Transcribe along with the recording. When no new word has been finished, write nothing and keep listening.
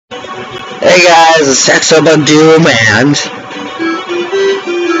Hey guys, it's Sexobug Doom and...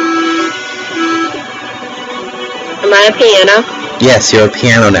 Am I a piano? Yes, you're a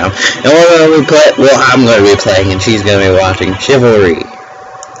piano now. And we're going to be playing... Well, I'm going to be playing and she's going to be watching Chivalry.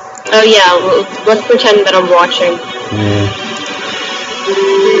 Oh yeah, let's pretend that I'm watching.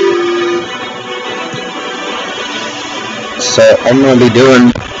 So, I'm going to be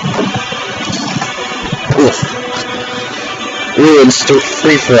doing... Ruins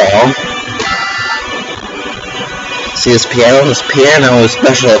free-for-all. See this piano? This piano is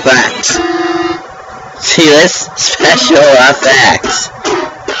special effects. See this? Special effects.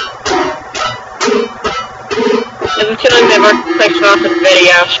 I have a feeling they were clicked off the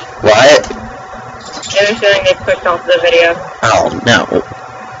video. What? I have a feeling they clicked off the video. Oh, no.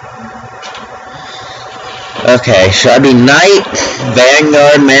 Okay, should I be Knight,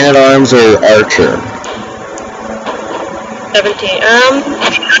 Vanguard, Man-at-Arms, or Archer? 17.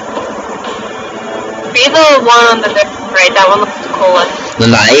 Be the one on the right. That one looks the coolest. The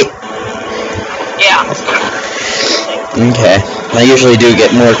Knight? Yeah. Okay. I usually do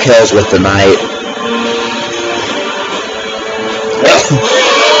get more kills with the Knight.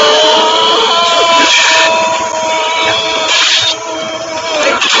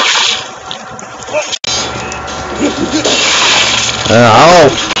 Oh,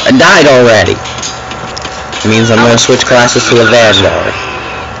 I died already. It means I'm going to switch classes to the Vanguard.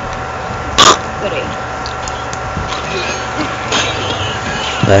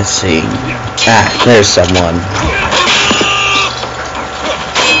 Let's see. Ah, there's someone.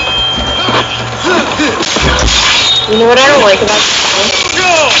 You know what I don't like about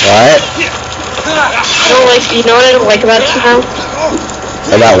snow? What? You know what I don't like about snow?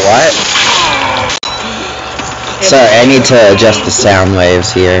 About what? Sorry, I need to adjust the sound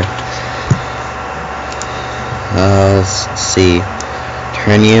waves here. Let's see.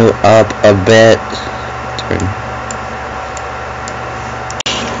 Turn you up a bit. Turn.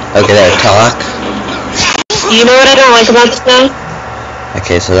 Okay, there, talk. You know what I don't like about snow?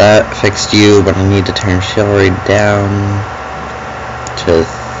 Okay, so that fixed you, but I need to turn Chivalry down to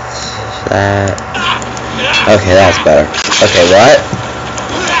that. Okay, that's better. Okay, what?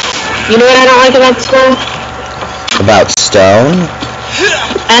 You know what I don't like about snow? About stone?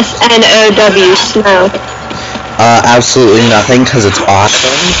 S-N-O-W, snow. Absolutely nothing, because it's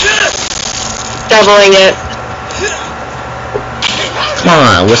awesome. Doubling it. Come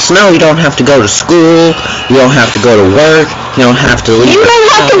on, with snow you don't have to go to school, you don't have to go to work, you don't have to leave. You don't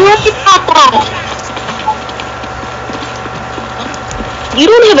have to worry about that! You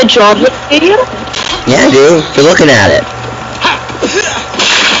don't have a job yet, do you? Yeah, I do. You're looking at it.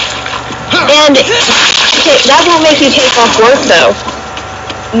 And that won't make you take off work, though.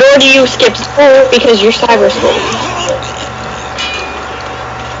 Nor do you skip school because you're cyber school.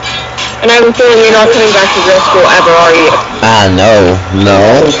 And I have a feeling you're not coming back to real school ever, are you? No.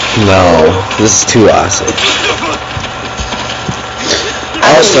 This is too awesome.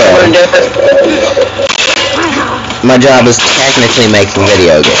 Also, my job is technically making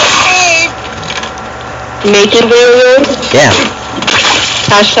video games. Making video games? Yeah.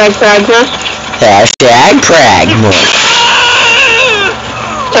 Hashtag Pragma? Hashtag Pragma.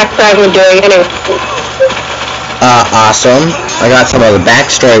 Tech Pragma doing anyway. Awesome. I got some of the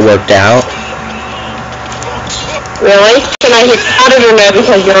backstory worked out. Really? Can I hit it or no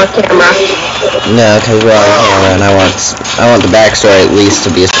because you're on camera? No, because we're on camera and I want the backstory at least to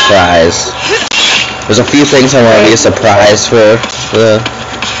be a surprise. There's a few things I want to be a surprise for the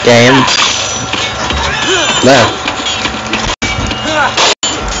game. No.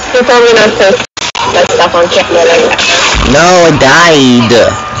 You're probably not supposed to put that stuff on camera like that. No, I died.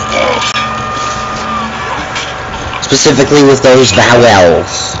 Specifically with those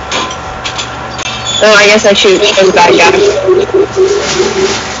vowels. Oh, I guess I shoot the bad guy.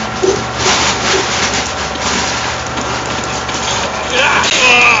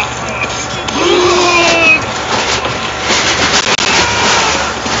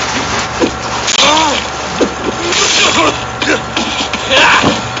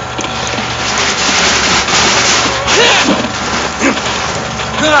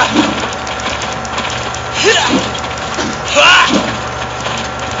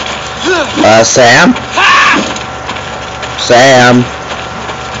 Sam? Sam?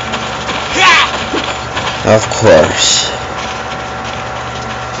 Of course.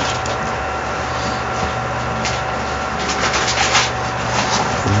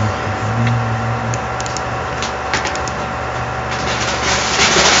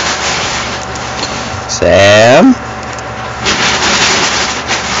 Sam?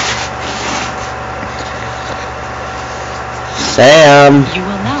 Sam? You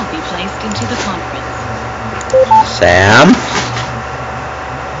will now be Sam?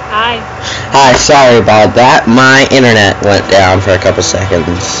 Hi. Hi, sorry about that. My internet went down for a couple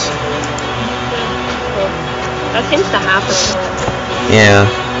seconds. That seems to happen a lot. Yeah.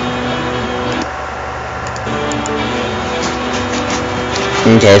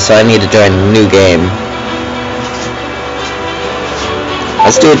 Okay, so I need to join a new game.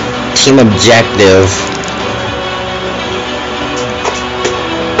 Let's do a team objective.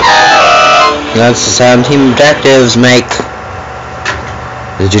 That's the sound team objectives make.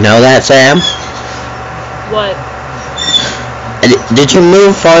 Did you know that, Sam? What? Did you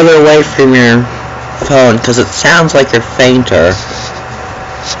move farther away from your phone? Because it sounds like you're fainter.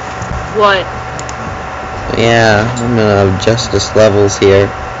 What? Yeah, I'm gonna adjust this levels here.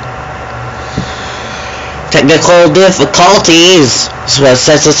 Technical difficulties is what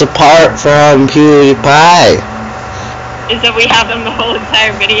sets us apart from PewDiePie. Is that we have them the whole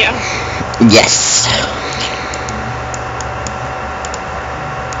entire video? Yes.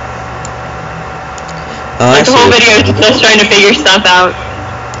 Oh, like the whole video is just us trying to figure stuff out.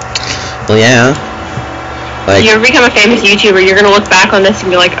 Well, yeah. Like, you ever become a famous YouTuber, you're gonna look back on this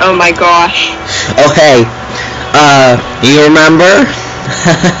and be like, oh my gosh. Okay. You remember?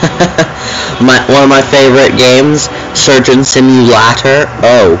 One of my favorite games, Surgeon Simulator.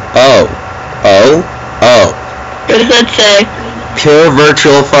 Oh. What does that say? Pure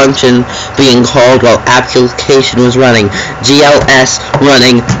virtual function being called while application was running. GLS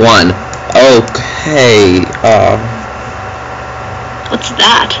running 1. Okay. What's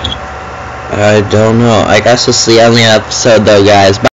that? I don't know. I guess we'll see on the episode though, guys. Bye.